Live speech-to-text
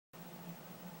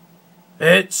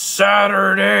It's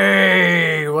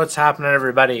Saturday! What's happening,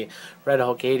 everybody?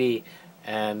 RedHulk80,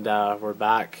 and we're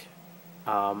back.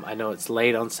 I know it's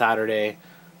late on Saturday,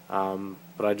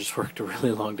 but I just worked a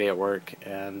really long day at work,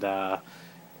 and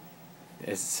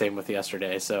it's the same with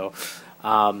yesterday, so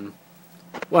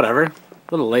whatever. A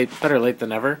little late, better late than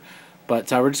never. But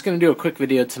we're just going to do a quick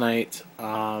video tonight,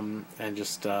 and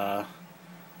just just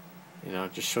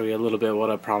show you a little bit of what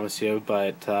I promised you,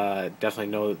 but definitely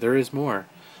know that there is more.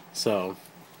 So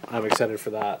I'm excited for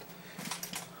that.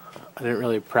 I didn't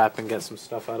really prep and get some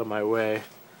stuff out of my way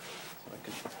so I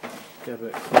could get a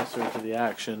bit closer to the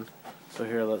action. So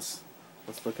here, let's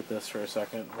look at this for a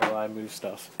second while I move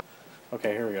stuff.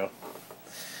 Okay, here we go.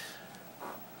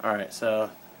 Alright, so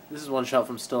this is one shelf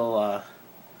I'm still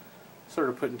sort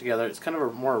of putting together. It's kind of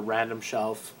a more random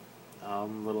shelf.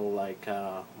 Little like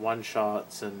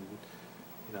one-shots and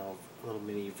little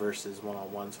mini versus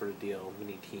one-on-one sort of deal,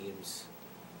 mini teams.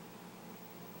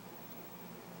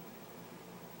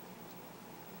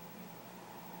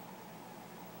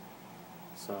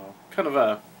 So kind of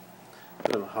a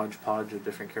bit of a hodgepodge of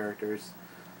different characters,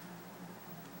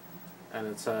 and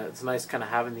it's nice kind of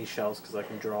having these shelves because I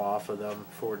can draw off of them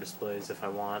for displays if I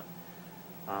want.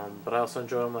 But I also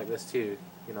enjoy them like this too.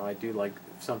 I do like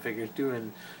some figures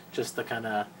doing just the kind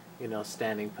of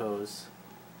standing pose.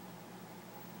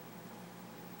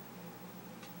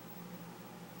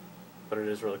 But it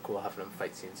is really cool having them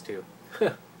fight scenes too.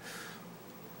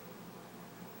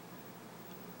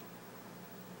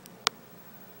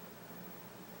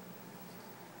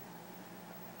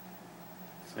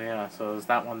 So yeah, so there's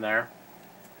that one there,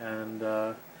 and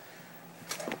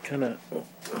kind of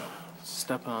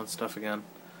stepping on stuff again.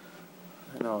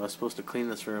 I know I was supposed to clean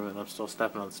this room, and I'm still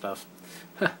stepping on stuff.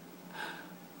 Like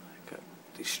a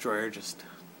destroyer just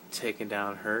taking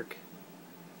down Herc.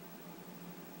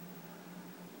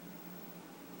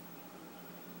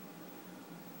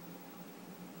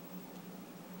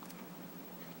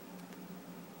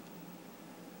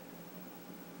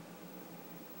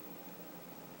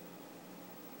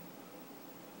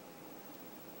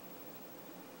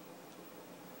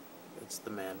 It's the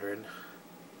Mandarin.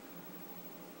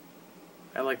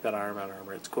 I like that Iron Man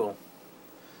armor, it's cool.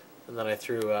 And then I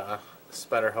threw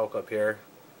Spider Hulk up here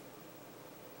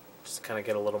just to kind of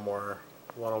get a little more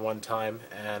one-on-one time,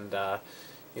 and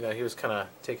he was kind of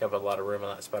taking up a lot of room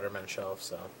on that Spider-Man shelf,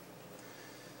 so.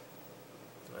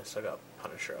 And I still got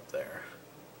Punisher up there,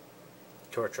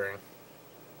 torturing.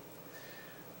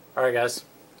 Alright guys,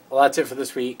 well that's it for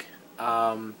this week.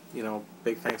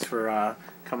 Big thanks for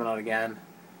coming out again,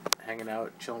 hanging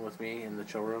out, chilling with me in the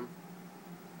chill room.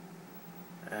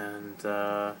 And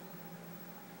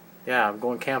yeah, I'm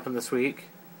going camping this week.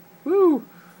 Woo!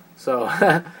 So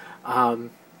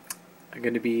I'm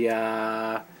going to be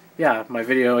my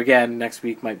video again next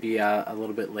week might be a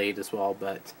little bit late as well,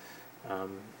 but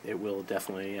it will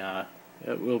definitely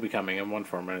it will be coming in one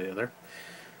form or the other.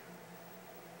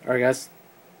 All right, guys.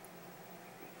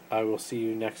 I will see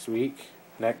you next week,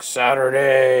 next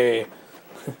Saturday.